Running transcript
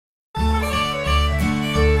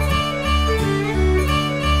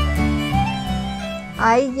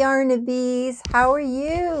Hi, Yarnabees. How are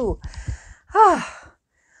you?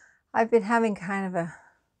 I've been having kind of a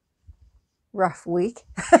rough week.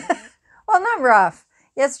 Well, not rough.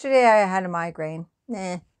 Yesterday I had a migraine.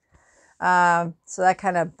 So that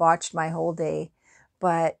kind of botched my whole day.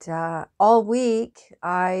 But all week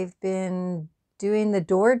I've been doing the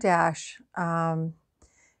DoorDash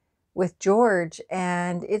with George,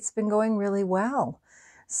 and it's been going really well.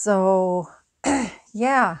 So,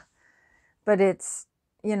 yeah. But it's,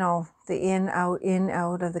 the in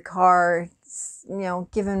out of the car, it's,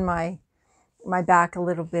 giving my back a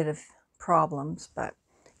little bit of problems. But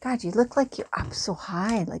God, you look like you're up so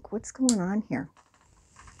high. Like, what's going on here?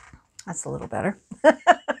 That's a little better.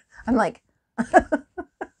 I'm like,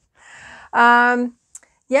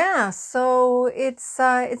 yeah, so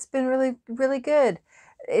it's been really, really good.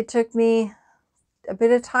 It took me a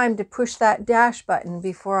bit of time to push that dash button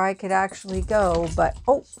before I could actually go, but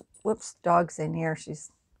oh, whoops, dog's in here.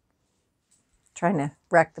 She's trying to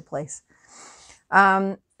wreck the place.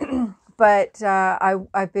 But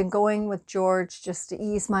I've been going with George just to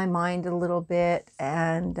ease my mind a little bit,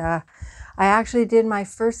 and I actually did my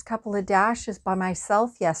first couple of dashes by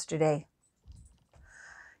myself yesterday.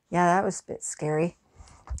 Yeah, that was a bit scary,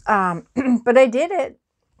 but I did it.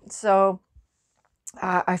 So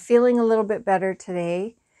I'm feeling a little bit better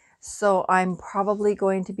today. So I'm probably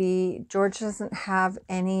going to be, George doesn't have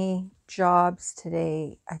any jobs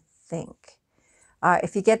today, I think.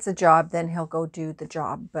 If he gets a job, then he'll go do the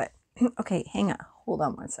job. But okay, hang on. Hold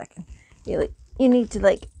on one second. You need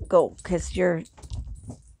to go because you're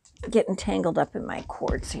getting tangled up in my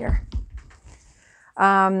cords here.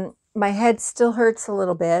 My head still hurts a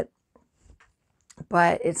little bit,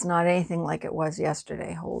 but it's not anything like it was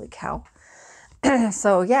yesterday. Holy cow.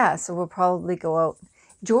 So yeah, so we'll probably go out.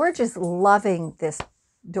 George is loving this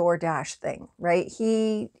DoorDash thing, right?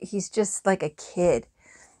 He's just like a kid.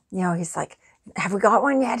 He's like, have we got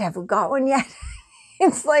one yet? Have we got one yet?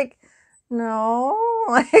 It's like, no.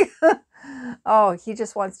 Oh, he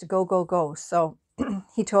just wants to go, go, go. So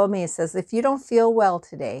he told me, he says, if you don't feel well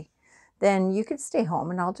today, then you can stay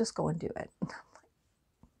home and I'll just go and do it.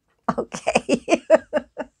 Okay.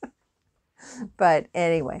 But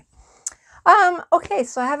anyway. Okay,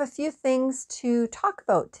 so I have a few things to talk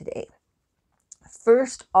about today.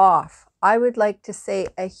 First off, I would like to say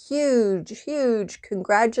a huge, huge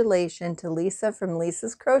congratulations to Lisa from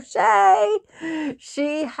Lisa's Crochet.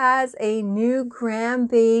 She has a new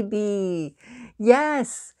grandbaby.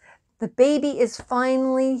 Yes, the baby is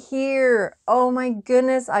finally here. Oh my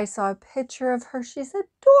goodness, I saw a picture of her. She's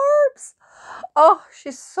adorbs. Oh,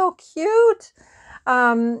 she's so cute.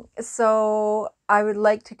 So I would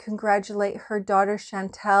like to congratulate her daughter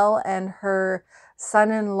Chantel and her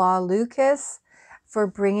son-in-law Lucas for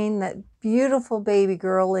bringing that beautiful baby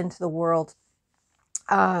girl into the world.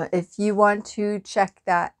 If you want to check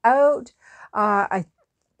that out, I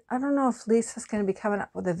don't know if Lisa's going to be coming up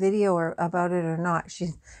with a video about it or not.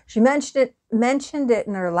 She mentioned it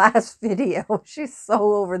in her last video. She's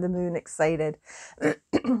so over the moon excited.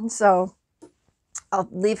 So I'll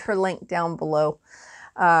leave her link down below.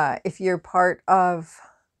 If you're part of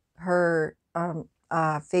her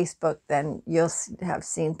Facebook, then you'll have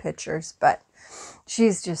seen pictures, but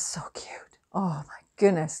she's just so cute. Oh my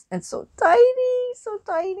goodness. And so tiny, so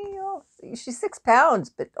tiny. Oh, she's 6 pounds,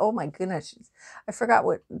 but oh my goodness. I forgot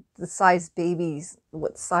what the size babies,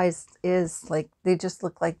 what size is. Like, they just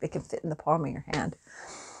look like they can fit in the palm of your hand.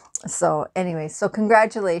 So anyway, so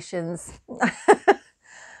congratulations.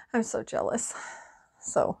 I'm so jealous.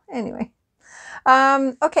 So anyway,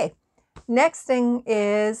 okay. Next thing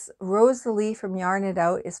is Rosalie from Yarn It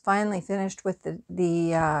Out is finally finished with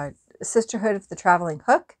the Sisterhood of the Traveling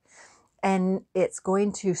Hook, and it's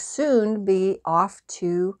going to soon be off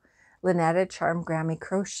to Lynetta Charm Grammy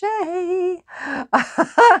Crochet.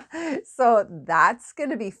 So that's going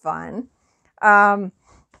to be fun.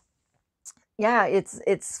 Yeah,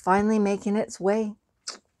 it's finally making its way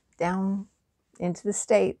down into the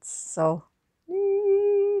States. So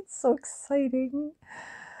it's so exciting.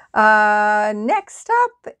 Next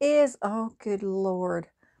up is, oh good Lord,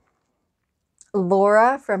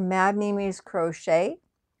 Laura from Mad Mimi's Crochet.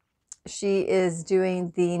 She is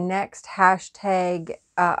doing the next hashtag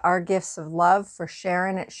Our Gifts of Love for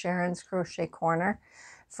Sharon at Sharon's Crochet Corner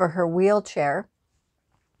for her wheelchair.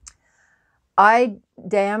 I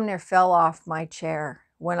damn near fell off my chair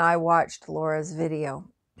when I watched Laura's video.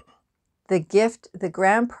 The gift, the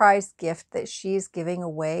grand prize gift that she's giving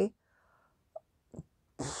away,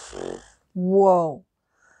 whoa,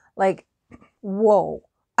 like, whoa.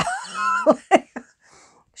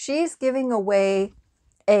 She's giving away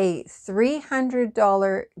a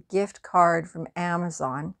 $300 gift card from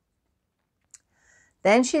Amazon.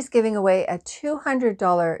 Then she's giving away a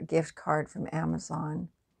 $200 gift card from Amazon.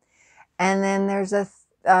 And then there's a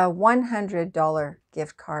 $100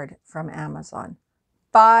 gift card from Amazon.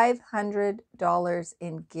 $500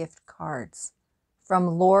 in gift cards from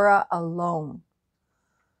Laura alone.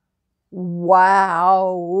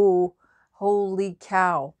 Wow. Holy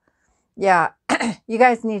cow. Yeah, you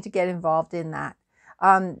guys need to get involved in that.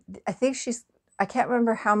 I think I can't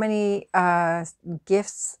remember how many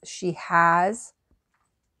gifts she has.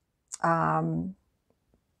 I'm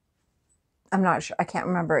not sure. I can't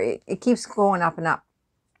remember. It keeps going up and up.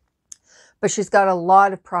 But she's got a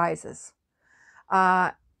lot of prizes.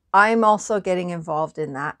 I'm also getting involved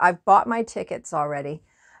in that. I've bought my tickets already.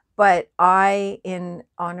 But in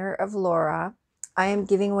honor of Laura, I am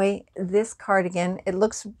giving away this cardigan. It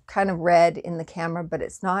looks kind of red in the camera, but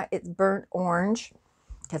it's not. It's burnt orange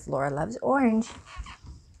because Laura loves orange.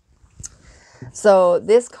 So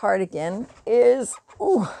this cardigan is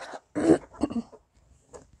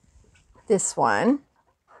this one.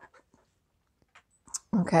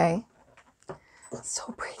 Okay.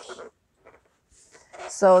 So pretty.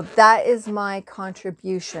 So that is my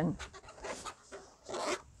contribution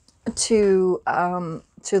to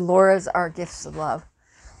Laura's Our Gifts of Love.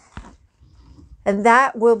 And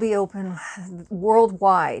that will be open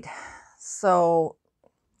worldwide. So,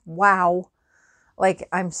 wow. Like,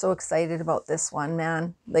 I'm so excited about this one,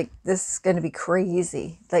 man. Like, this is going to be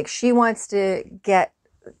crazy. Like, she wants to get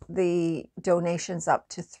the donations up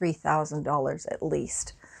to $3,000 at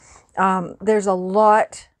least. There's a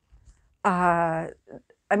lot. I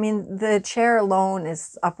mean, the chair alone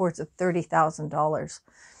is upwards of $30,000.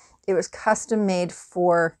 It was custom made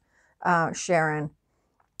for Sharon.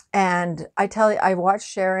 And I tell you, I watched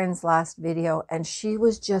Sharon's last video and she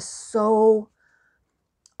was just so,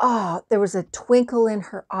 there was a twinkle in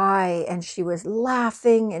her eye and she was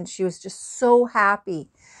laughing and she was just so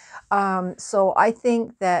happy. So I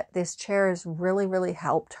think that this chair has really, really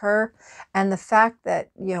helped her. And the fact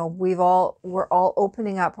that, you know, we're all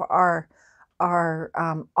opening up our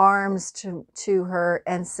arms to her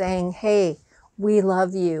and saying, hey, we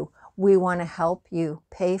love you. We want to help you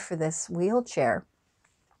pay for this wheelchair.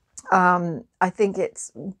 I think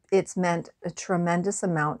it's meant a tremendous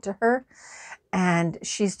amount to her. And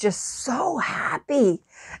she's just so happy.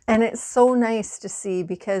 And it's so nice to see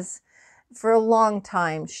because for a long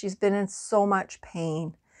time, she's been in so much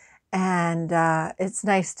pain. And it's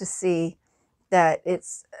nice to see that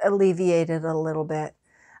it's alleviated a little bit.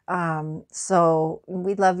 So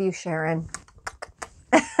we love you, Sharon.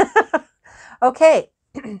 Okay,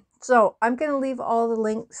 so I'm going to leave all the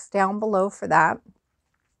links down below for that.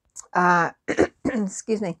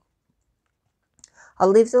 Excuse me. I'll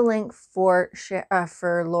leave the link for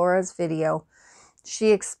Laura's video.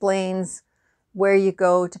 She explains where you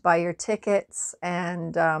go to buy your tickets,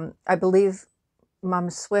 and I believe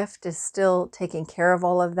Mom Swift is still taking care of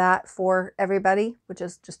all of that for everybody, which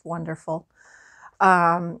is just wonderful.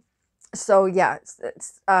 So yeah,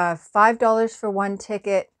 it's $5 for one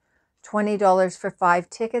ticket, $20 for 5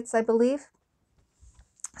 tickets, I believe.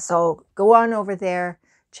 So go on over there,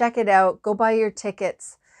 check it out, go buy your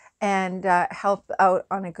tickets, and help out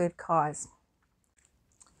on a good cause.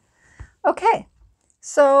 Okay,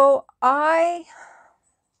 so I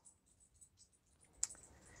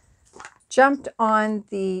jumped on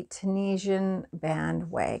the Tunisian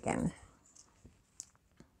bandwagon.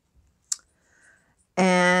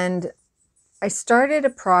 And I started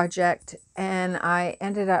a project and I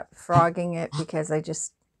ended up frogging it because it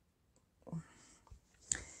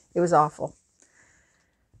was awful.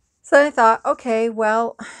 So I thought, okay,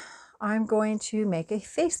 well, I'm going to make a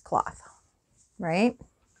face cloth, right?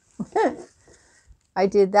 I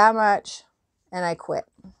did that much and I quit.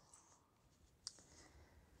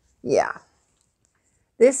 Yeah.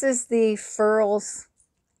 This is the Furls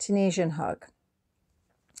Tunisian hook.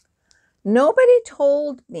 Nobody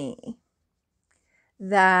told me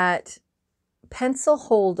that pencil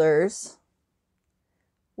holders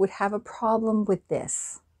would have a problem with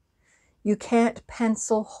this. You can't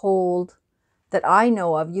pencil hold, that I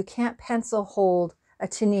know of, you can't pencil hold a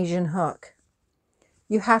Tunisian hook.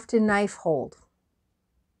 You have to knife hold.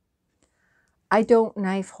 I don't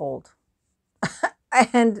knife hold.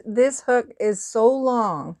 And this hook is so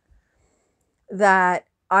long that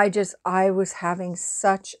I was having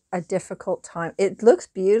such a difficult time. It looks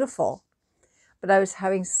beautiful, but I was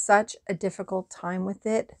having such a difficult time with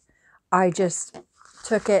it. I just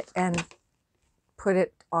took it and put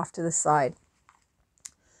it off to the side.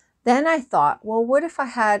 Then I thought, well, what if I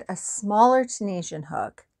had a smaller Tunisian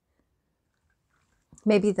hook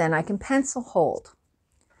maybe then I can pencil hold.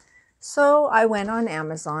 So I went on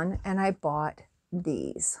Amazon and I bought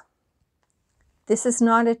these. This is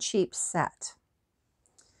not a cheap set.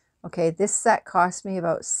 Okay, this set cost me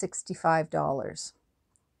about $65.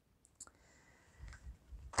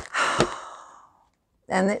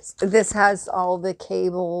 And this has all the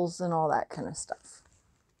cables and all that kind of stuff.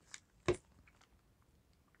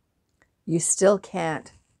 You still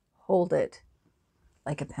can't hold it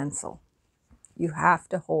like a pencil. You have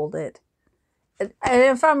to hold it. And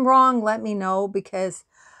if I'm wrong, let me know, because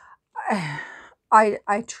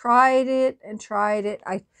I tried it and tried it.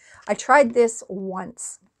 I tried this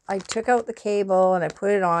once. I took out the cable and I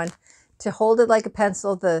put it on to hold it like a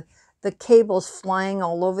pencil. The cable's flying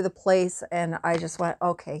all over the place, and I just went,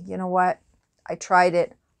 okay, you know what? I tried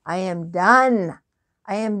it. I am done.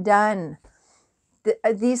 I am done.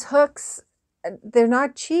 These hooks, they're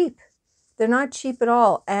not cheap. They're not cheap at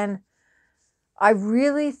all. And I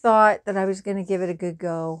really thought that I was going to give it a good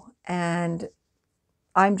go, and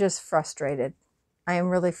I'm just frustrated. I am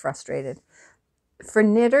really frustrated. For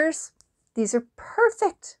knitters, these are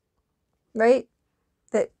perfect, right?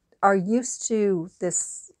 That are used to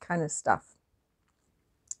this kind of stuff.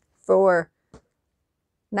 For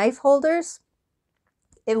knife holders,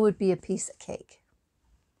 it would be a piece of cake.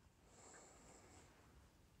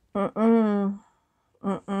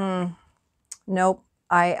 Nope,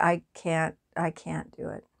 I can't do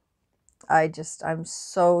it. I'm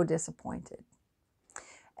so disappointed.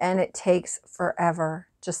 And it takes forever,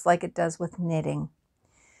 just like it does with knitting.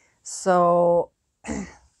 So I'm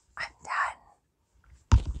done.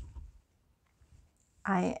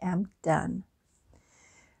 I am done.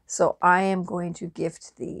 So I am going to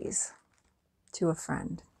gift these to a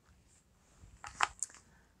friend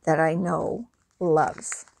that I know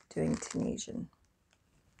loves doing Tunisian.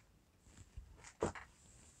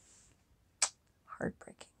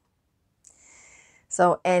 Heartbreaking.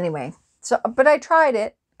 So anyway, but I tried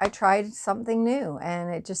it. I tried something new and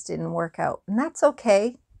it just didn't work out. And that's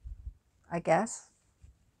okay, I guess.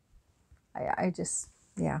 I just,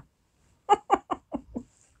 yeah.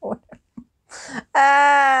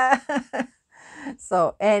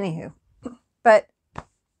 So anywho, but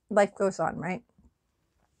life goes on, right?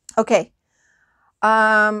 Okay.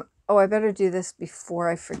 Oh, I better do this before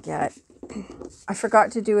I forget. I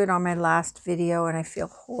forgot to do it on my last video and I feel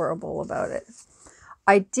horrible about it.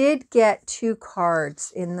 I did get 2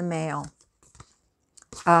 cards in the mail.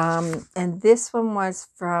 And this one was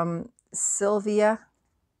from Sylvia.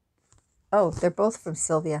 Oh, they're both from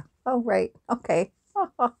Sylvia. Oh, right. Okay.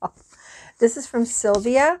 This is from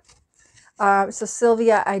Sylvia. So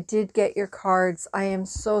Sylvia, I did get your cards. I am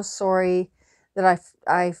so sorry that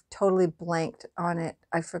I've totally blanked on it.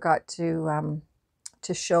 I forgot to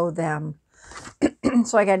show them.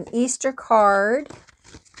 So I got an Easter card,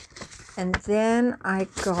 and then I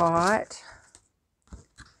got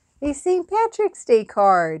a St. Patrick's Day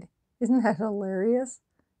card. Isn't that hilarious?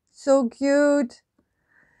 So cute.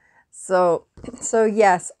 So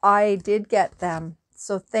yes, I did get them.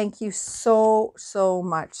 So thank you so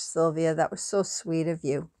much, Sylvia. That was so sweet of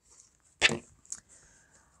you.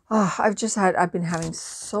 Oh, I've been having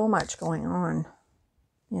so much going on,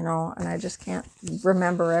 you know, and I just can't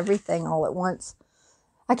remember everything all at once.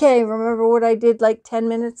 I can't even remember what I did like 10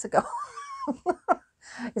 minutes ago.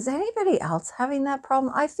 Is anybody else having that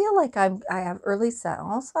problem? I feel like I have early set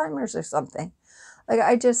Alzheimer's or something. Like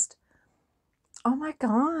oh my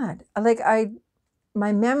God.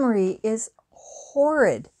 My memory is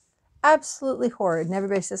horrid. Absolutely horrid. And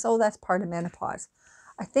everybody says, oh, that's part of menopause.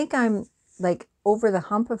 I think I'm like over the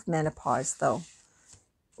hump of menopause though.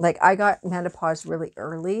 Like I got menopause really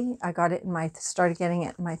early. I got it started getting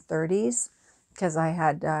it in my 30s because I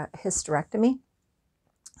had hysterectomy.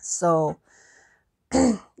 So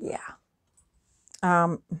yeah.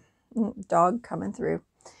 Dog coming through.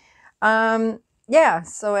 Yeah,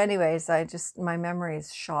 so anyways, my memory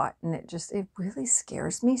is shot, and it really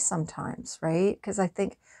scares me sometimes, right? Because I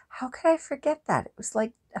think, how could I forget that? It was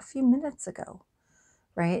like a few minutes ago,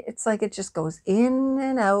 right? It's like it just goes in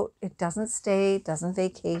and out. It doesn't stay, it doesn't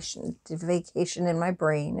vacation in my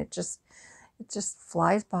brain. It just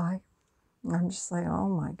flies by. I'm just like, oh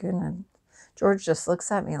my goodness. George just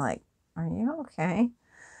looks at me like, are you okay?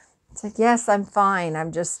 It's like, yes, I'm fine.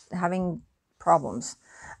 I'm just having problems.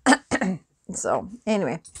 So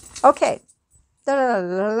anyway, okay.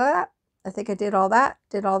 I think I did all that.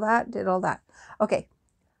 Okay.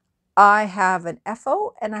 I have an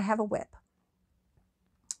FO and I have a whip.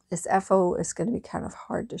 This FO is going to be kind of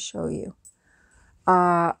hard to show you.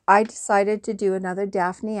 I decided to do another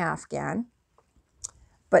Daphne Afghan,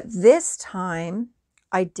 but this time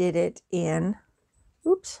I did it in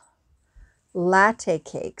oops, latte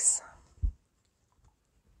cakes.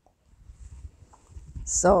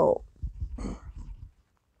 So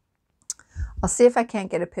I'll see if I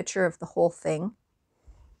can't get a picture of the whole thing.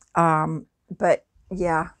 But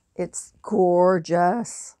yeah, it's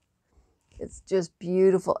gorgeous. It's just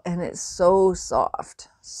beautiful, and it's so soft,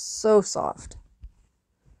 so soft.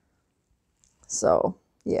 So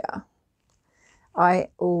yeah, I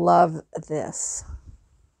love this.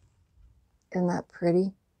 Isn't that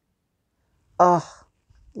pretty? Oh,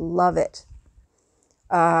 love it.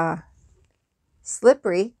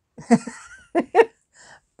 Slippery,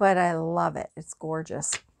 but I love it. It's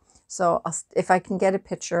gorgeous. So if I can get a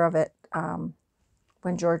picture of it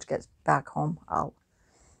when George gets back home, I'll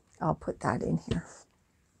put that in here.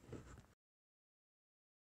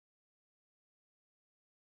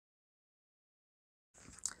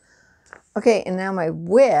 Okay, and now my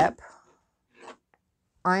whip,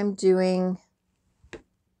 I'm doing,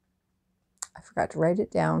 I forgot to write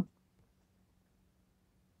it down.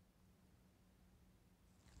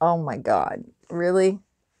 Oh my God, really?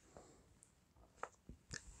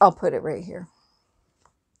 I'll put it right here.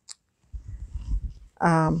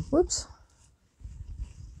 Whoops.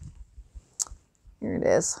 Here it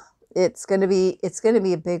is. It's gonna be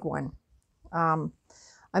a big one. I'm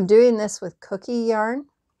doing this with cookie yarn,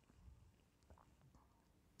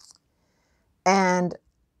 and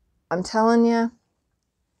I'm telling you,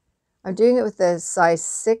 I'm doing it with a size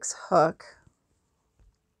 6 hook,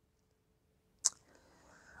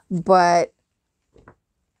 but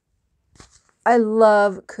I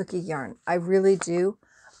love cookie yarn. I really do,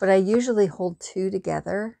 but I usually hold 2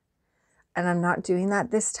 together, and I'm not doing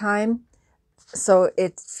that this time. So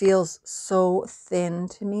it feels so thin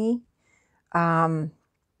to me.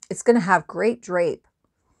 It's going to have great drape,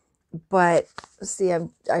 but see,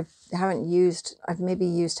 I haven't used, I've maybe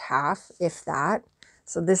used half, if that.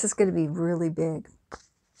 So this is going to be really big.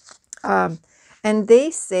 And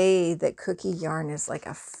they say that cookie yarn is like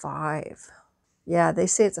a 5. Yeah, they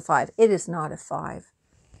say it's a 5. It is not a 5.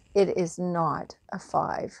 It is not a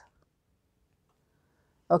 5.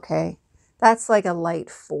 Okay, that's like a light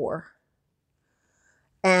 4.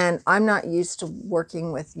 And I'm not used to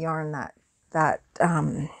working with yarn that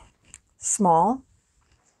small,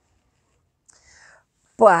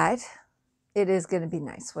 but it is going to be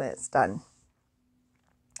nice when it's done.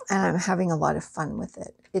 And I'm having a lot of fun with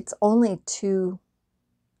it. It's only 2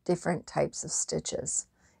 different types of stitches.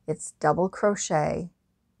 It's double crochet.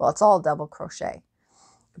 Well, it's all double crochet,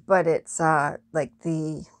 but it's like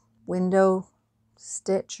the window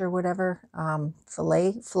stitch or whatever,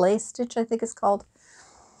 fillet stitch, I think it's called,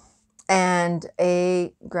 and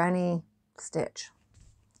a granny stitch,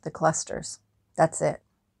 the clusters. That's it.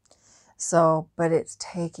 So, but it's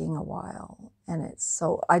taking a while, and it's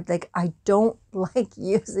so, I don't like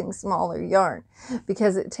using smaller yarn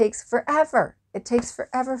because it takes forever. It takes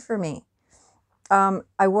forever for me.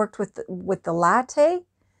 I worked with the latte.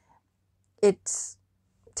 It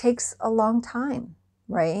takes a long time,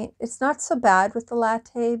 right? It's not so bad with the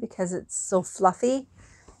latte because it's so fluffy.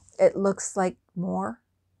 It looks like more,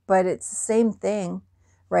 but it's the same thing,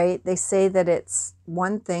 right? They say that it's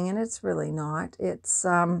one thing, and it's really not. It's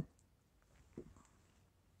I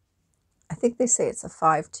think they say it's a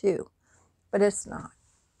 5 too, but it's not.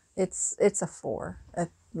 It's a 4, a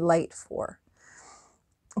light 4.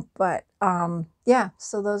 But yeah,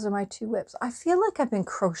 so those are my 2 whips. I feel like I've been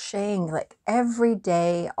crocheting like every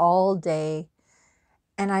day, all day,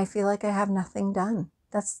 and I feel like I have nothing done.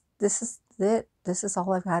 This is it. This is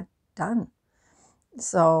all I've had done.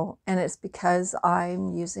 So, and it's because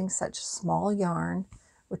I'm using such small yarn,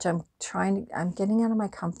 which I'm getting out of my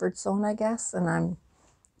comfort zone, I guess, and I'm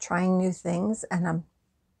trying new things, and I'm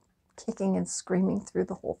kicking and screaming through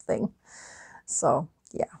the whole thing. So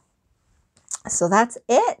yeah, so that's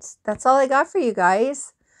it. That's all I got for you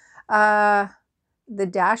guys. The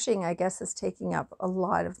dashing, I guess, is taking up a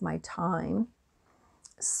lot of my time.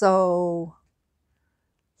 So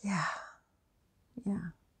yeah,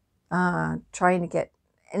 trying to get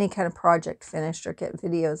any kind of project finished or get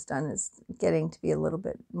videos done is getting to be a little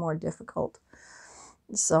bit more difficult.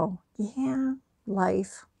 So yeah,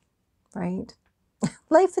 life, right?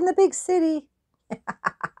 Life in the big city.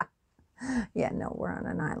 Yeah, no, we're on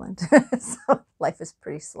an island. So life is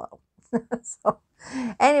pretty slow. So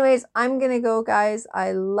anyways, I'm going to go, guys.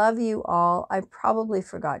 I love you all. I probably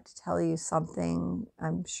forgot to tell you something.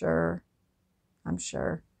 I'm sure.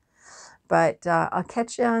 But I'll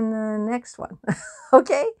catch you on the next one.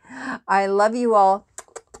 Okay? I love you all.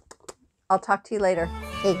 I'll talk to you later.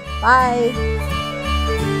 Okay, bye.